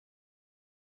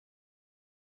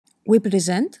we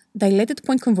present dilated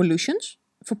point convolutions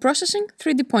for processing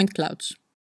 3D point clouds.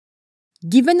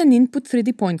 Given an input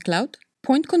 3D point cloud,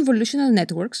 point convolutional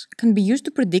networks can be used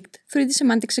to predict 3D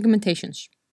semantic segmentations.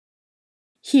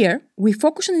 Here, we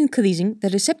focus on increasing the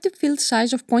receptive field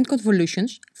size of point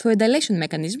convolutions through a dilation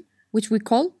mechanism, which we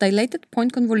call dilated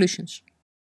point convolutions.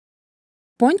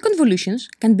 Point convolutions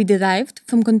can be derived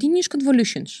from continuous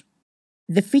convolutions.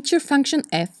 The feature function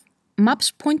f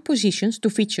maps point positions to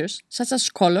features such as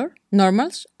color,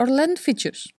 normals, or length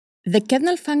features. The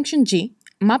kernel function g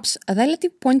maps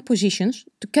relative point positions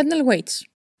to kernel weights.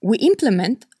 We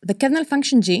implement the kernel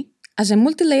function g as a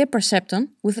multi-layer perceptron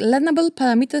with learnable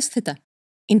parameters theta.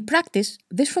 In practice,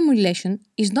 this formulation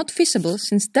is not feasible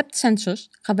since depth sensors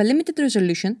have a limited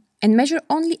resolution and measure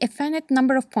only a finite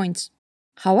number of points.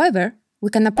 However, we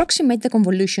can approximate the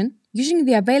convolution using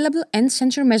the available end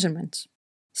sensor measurements.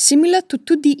 Similar to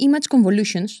 2D image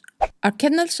convolutions, our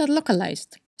kernels are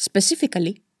localized.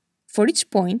 Specifically, for each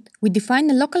point, we define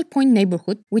a local point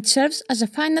neighborhood which serves as a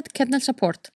finite kernel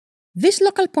support. This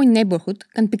local point neighborhood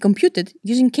can be computed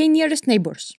using k-nearest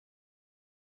neighbors.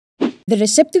 The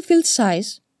receptive field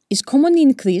size is commonly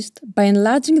increased by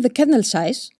enlarging the kernel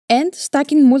size and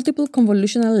stacking multiple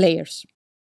convolutional layers.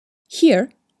 Here,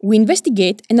 we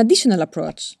investigate an additional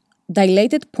approach,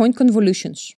 dilated point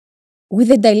convolutions. With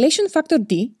the dilation factor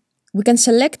d, we can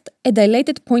select a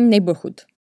dilated point neighborhood.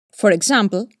 For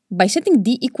example, by setting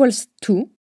d equals 2,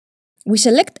 we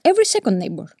select every second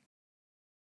neighbor.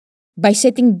 By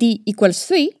setting d equals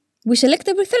 3, we select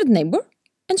every third neighbor,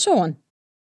 and so on.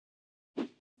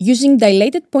 Using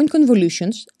dilated point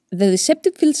convolutions, the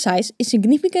receptive field size is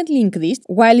significantly increased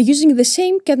while using the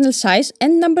same kernel size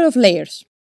and number of layers.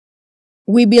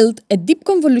 We build a deep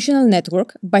convolutional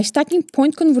network by stacking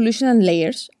point convolutional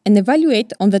layers and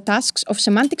evaluate on the tasks of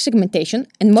semantic segmentation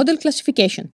and model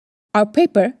classification. Our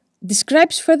paper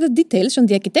describes further details on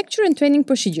the architecture and training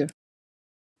procedure.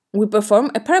 We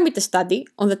perform a parameter study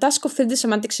on the task of 3D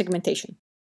semantic segmentation.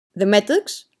 The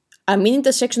metrics are mean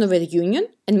intersection over union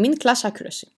and mean class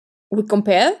accuracy. We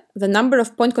compare the number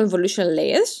of point convolutional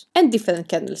layers and different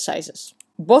kernel sizes.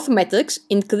 Both metrics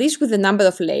increase with the number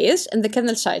of layers and the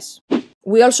kernel size.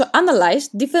 We also analyze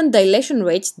different dilation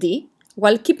rates d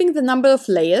while keeping the number of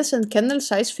layers and kernel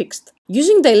size fixed.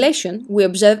 Using dilation, we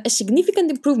observe a significant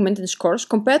improvement in scores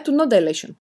compared to no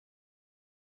dilation.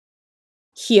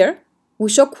 Here, we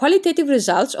show qualitative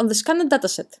results on the ScanNet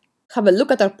dataset. Have a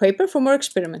look at our paper for more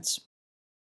experiments.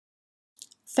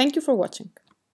 Thank you for watching.